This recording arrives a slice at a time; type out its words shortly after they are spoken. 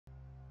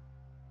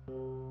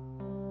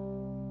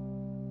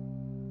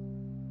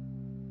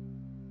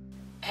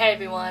Hey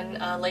everyone,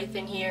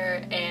 Lathen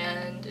here,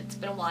 and it's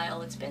been a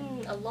while. It's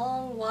been a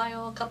long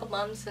while, a couple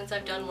months since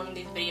I've done one of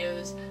these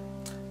videos.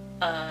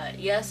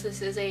 Yes,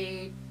 this is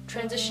a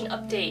transition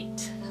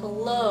update.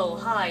 Hello,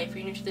 hi, if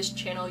you're new to this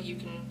channel you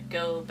can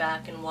go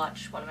back and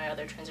watch one of my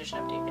other transition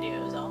update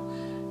videos. I'll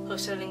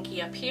post a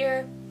linky up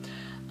here,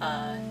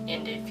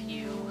 and if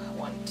you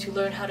want to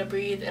learn how to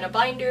breathe in a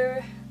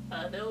binder,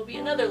 there will be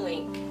another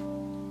link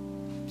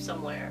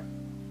somewhere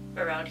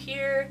around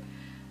here.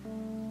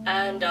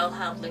 And I'll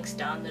have links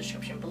down in the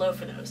description below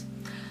for those.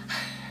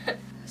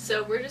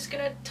 So we're just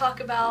gonna talk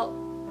about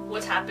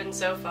what's happened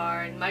so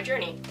far in my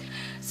journey.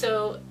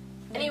 So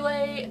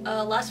anyway,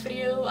 last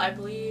video I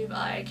believe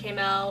I came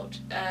out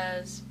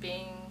as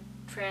being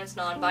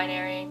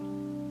trans-nonbinary,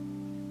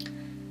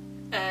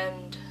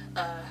 and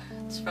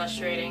it's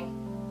frustrating,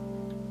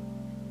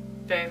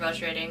 very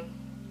frustrating.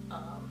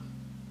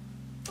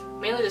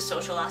 Mainly the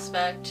social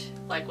aspect,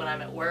 like when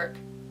I'm at work,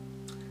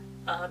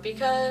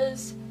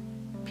 because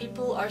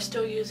people are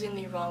still using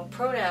the wrong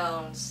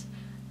pronouns.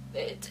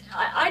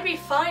 I'd be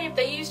fine if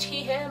they used he,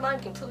 him. I'm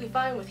completely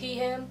fine with he,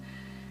 him.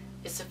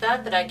 It's the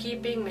fact that I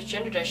keep being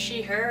misgendered as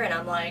she, her, and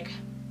I'm like,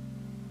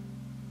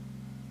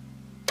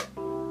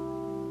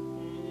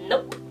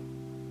 nope.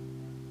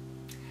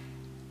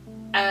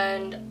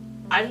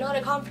 And I'm not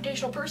a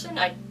confrontational person.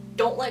 I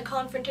don't like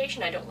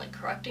confrontation. I don't like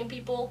correcting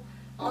people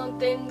on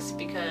things,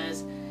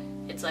 because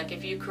it's like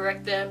if you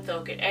correct them,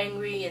 they'll get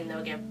angry and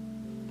they'll get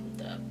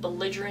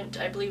belligerent,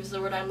 I believe is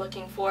the word I'm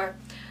looking for.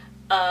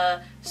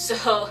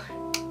 So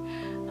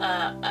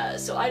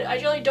I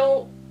really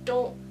don't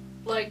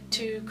like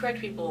to correct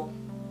people,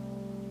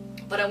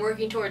 but I'm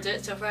working towards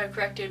it. So far I've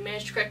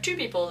managed to correct 2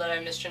 people that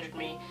have misgendered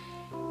me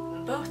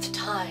both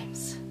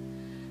times.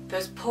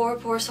 Those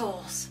poor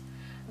souls.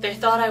 They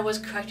thought I was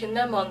correcting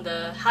them on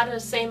the how to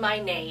say my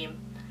name,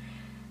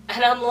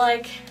 and I'm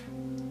like,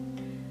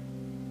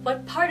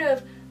 what part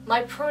of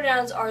my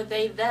pronouns are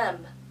they,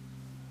 them?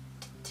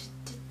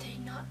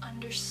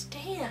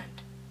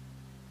 Understand?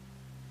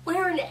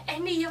 Where in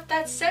any of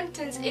that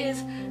sentence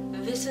is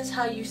this is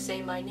how you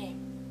say my name?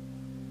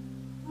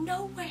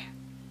 Nowhere.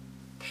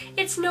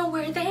 It's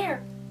nowhere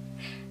there.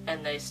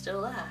 And they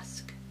still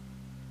ask,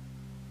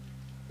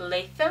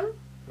 Lathen?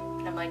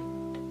 And I'm like,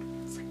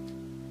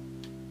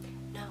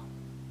 no.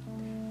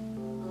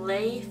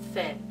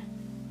 Lathen.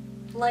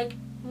 Like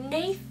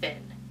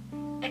Nathan,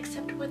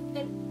 except with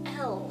an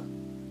L.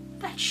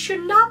 That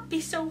should not be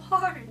so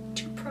hard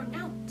to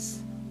pronounce.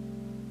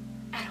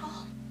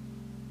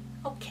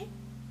 Okay.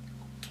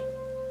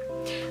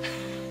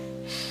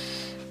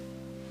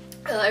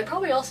 I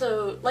probably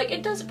also, like,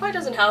 it probably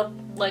doesn't help,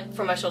 like,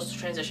 for my social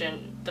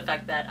transition, the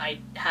fact that I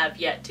have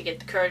yet to get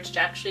the courage to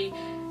actually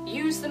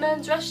use the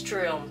men's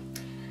restroom.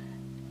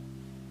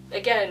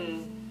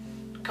 Again,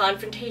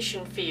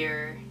 confrontation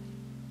fear.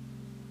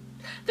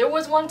 There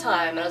was one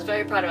time, and I was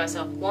very proud of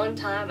myself, one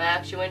time I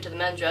actually went to the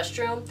men's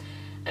restroom,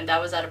 and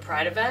that was at a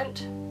Pride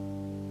event.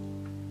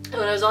 And it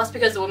was also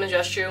because the women's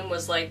restroom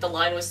was, like, the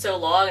line was so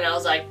long, and I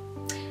was like,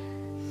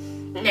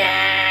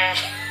 nah.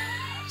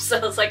 So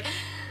I was like,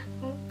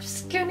 I'm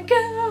just gonna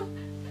go.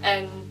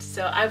 And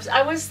so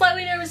I was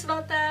slightly nervous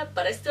about that,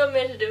 but I still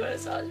managed to do it.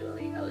 So I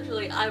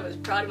was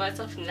proud of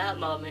myself in that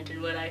moment.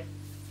 And when I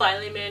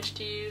finally managed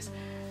to use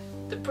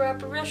the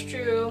proper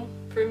restroom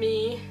for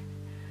me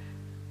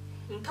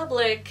in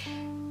public,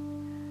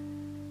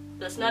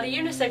 that's not a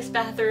unisex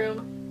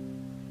bathroom,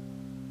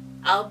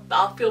 I'll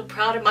feel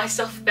proud of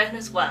myself then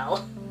as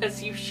well,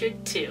 as you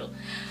should too.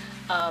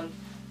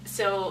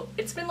 So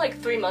it's been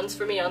like 3 months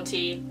for me on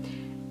T.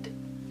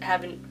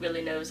 Haven't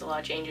really noticed a lot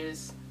of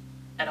changes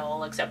at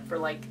all, except for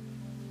like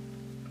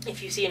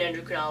if you see an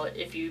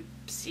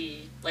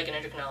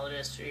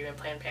endocrinologist or even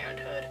Planned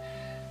Parenthood,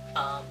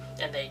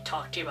 and they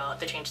talk to you about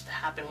the changes that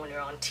happen when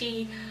you're on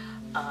T.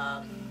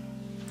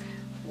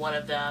 One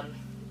of them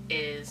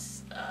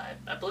is,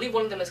 I believe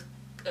one of them is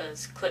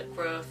clit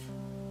growth,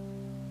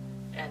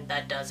 and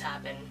that does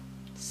happen.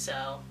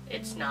 So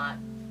it's not,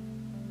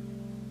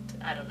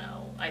 I don't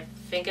know. I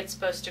think it's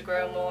supposed to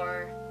grow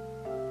more.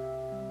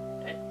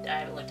 I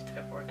haven't looked at the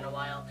paperwork in a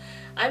while.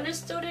 I'm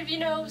just sort of, you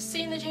know,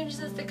 seeing the changes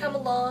as they come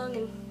along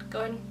and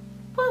going,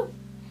 whoa,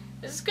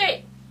 this is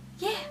great.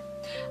 Yeah.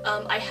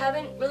 I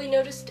haven't really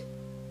noticed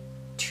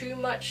too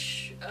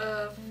much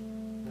of,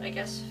 I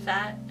guess,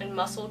 fat and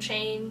muscle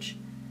change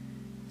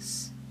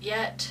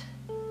yet.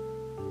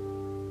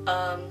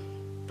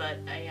 But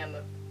I am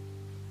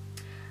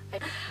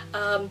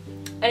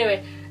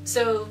anyway,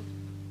 so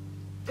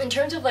in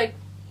terms of like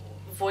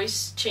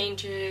voice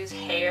changes,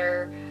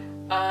 hair,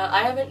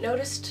 I haven't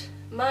noticed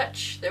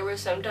much. There were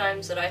some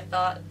times that I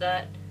thought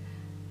that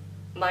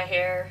my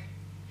hair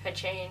had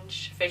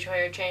changed, facial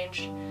hair had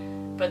changed,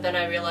 but then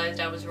I realized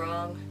I was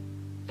wrong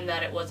and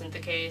that it wasn't the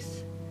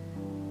case.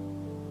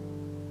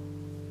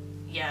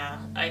 Yeah,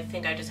 I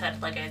think I just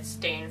had like a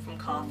stain from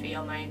coffee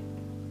on my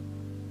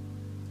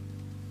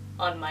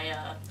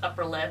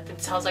upper lip, and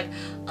so I was like,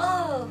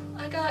 oh,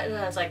 I got it. And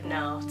I was like,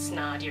 no, it's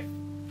not.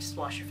 Just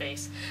wash your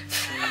face.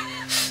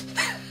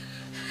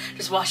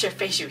 Just wash your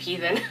face, you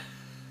heathen.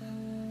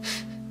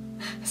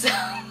 So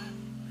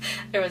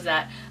there was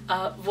that.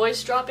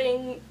 Voice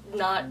dropping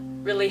not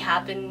really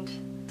happened,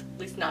 at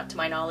least not to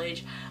my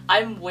knowledge.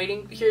 I'm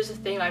waiting. Here's the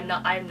thing, I'm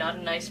not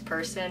a nice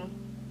person.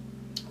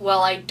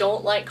 While I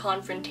don't like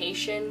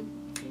confrontation,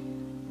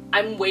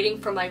 I'm waiting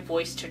for my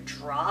voice to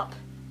drop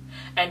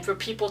and for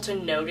people to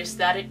notice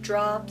that it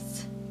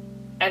drops,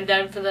 and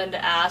then for them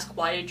to ask,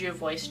 why did your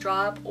voice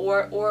drop?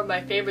 Or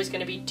my favorite is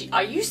going to be,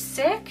 are you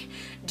sick?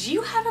 Do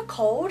you have a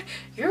cold?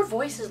 Your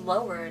voice is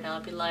lower. And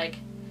I'll be like,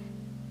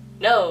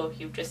 no,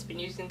 you've just been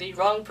using the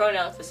wrong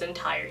pronouns this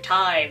entire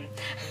time.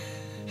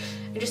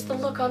 And just the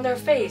look on their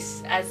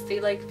face as they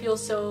like feel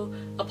so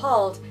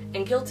appalled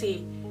and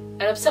guilty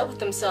and upset with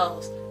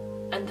themselves.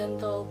 And then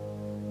they'll,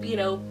 you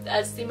know,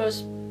 as the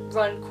most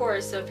run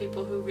course of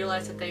people who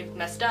realize that they've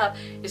messed up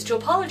is to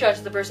apologize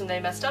to the person they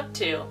messed up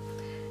to.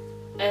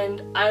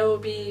 And I will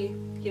be,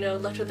 you know,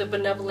 left with the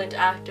benevolent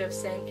act of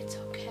saying, it's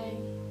okay,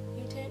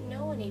 you didn't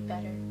know any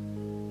better.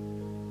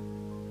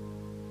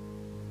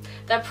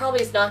 That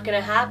probably is not going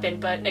to happen,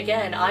 but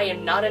again, I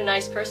am not a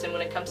nice person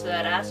when it comes to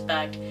that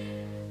aspect.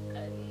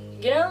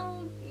 You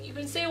know, you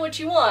can say what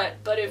you want,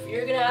 but if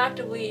you're going to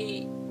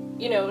actively,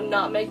 you know,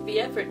 not make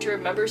the effort to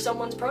remember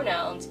someone's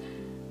pronouns,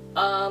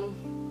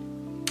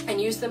 and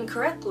use them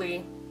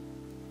correctly,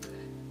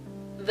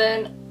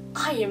 then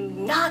I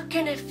am not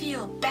gonna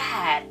feel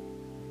bad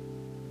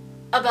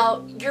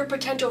about your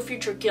potential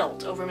future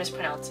guilt over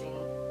mispronouncing,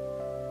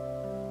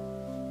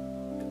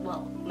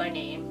 well, my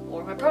name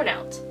or my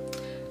pronouns.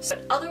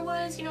 So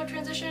otherwise, you know,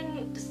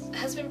 transition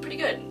has been pretty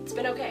good. It's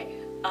been okay.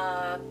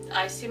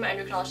 I see my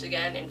endocrinologist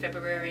again in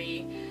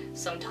February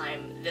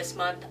sometime this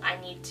month. I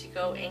need to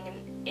go in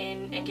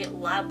and get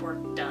lab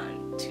work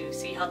done to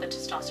see how the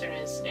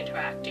testosterone is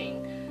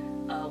interacting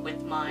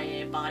with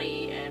my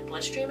body and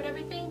bloodstream and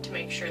everything, to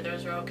make sure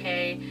those are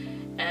okay.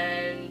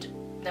 And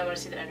then I want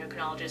to see the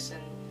endocrinologist,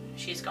 and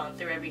she's gone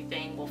through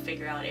everything. We'll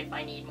figure out if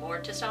I need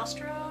more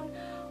testosterone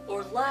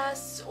or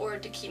less, or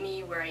to keep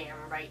me where I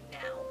am right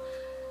now.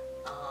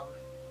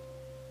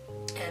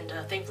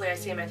 Thankfully I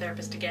see my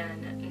therapist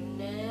again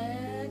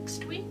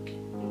next week.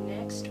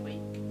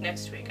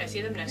 I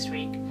see them next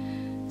week,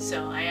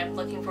 so I am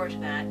looking forward to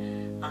that.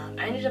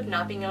 I ended up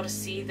not being able to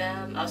see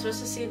them. I was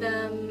supposed to see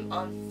them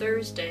on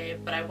Thursday,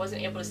 but I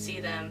wasn't able to see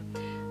them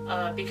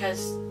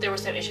because there were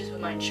some issues with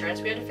my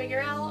insurance we had to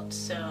figure out.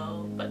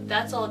 So, but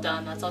that's all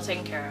done. That's all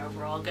taken care of.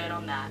 We're all good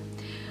on that.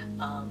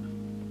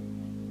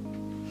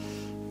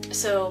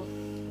 So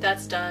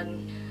that's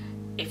done.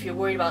 If you're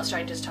worried about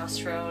starting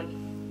testosterone,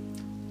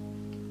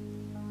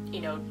 you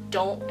know,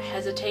 don't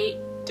hesitate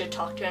to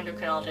talk to an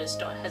endocrinologist.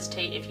 Don't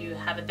hesitate if you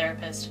have a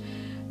therapist.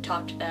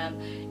 Talk to them.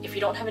 If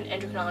you don't have an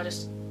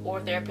endocrinologist or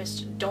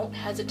therapist, don't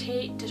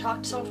hesitate to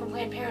talk to someone from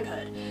Planned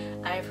Parenthood.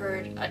 I've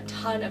heard a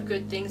ton of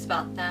good things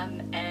about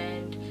them,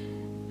 and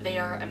they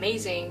are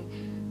amazing.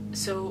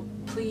 So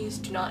please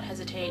do not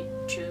hesitate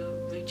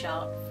to reach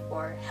out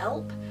for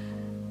help,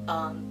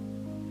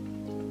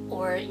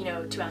 or, you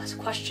know, to ask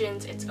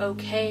questions. It's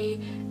okay.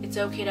 It's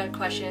okay to have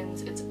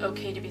questions. It's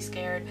okay to be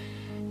scared.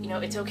 You know,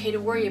 it's okay to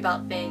worry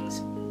about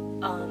things.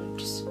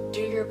 Just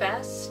do your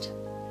best,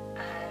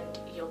 and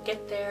you'll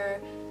get there,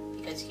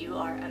 because you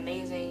are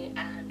amazing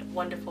and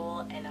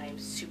wonderful, and I am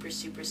super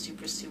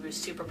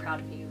proud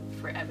of you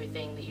for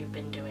everything that you've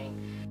been doing.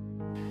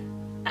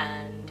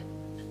 And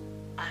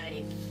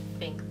I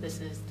think this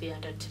is the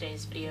end of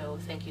today's video.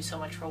 Thank you so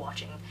much for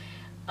watching.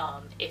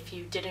 If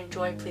you did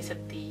enjoy, please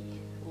hit the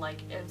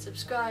like and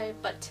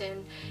subscribe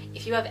button.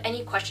 If you have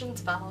any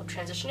questions about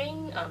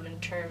transitioning, in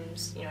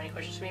terms, you know, any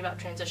questions for me about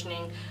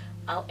transitioning,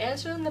 I'll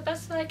answer them the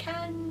best that I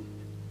can,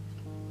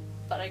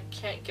 but I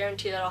can't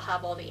guarantee that I'll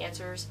have all the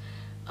answers.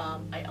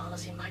 I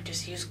honestly might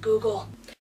just use Google.